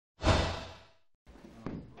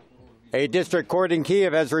A district court in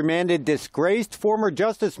Kyiv has remanded disgraced former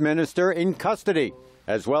Justice Minister in custody,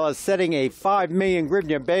 as well as setting a 5 million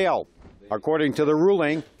hryvnia bail. According to the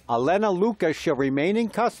ruling, Olena Lukash shall remain in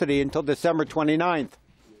custody until December 29th.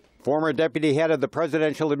 Former deputy head of the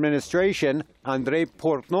presidential administration, Andrei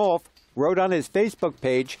Portnov, wrote on his Facebook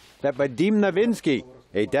page that Vadim Novinsky,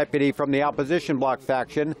 a deputy from the opposition bloc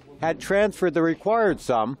faction, had transferred the required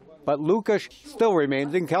sum, but Lukash still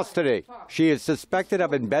remains in custody. She is suspected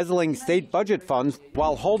of embezzling state budget funds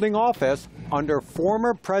while holding office under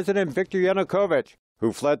former President Viktor Yanukovych,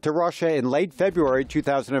 who fled to Russia in late February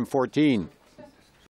 2014.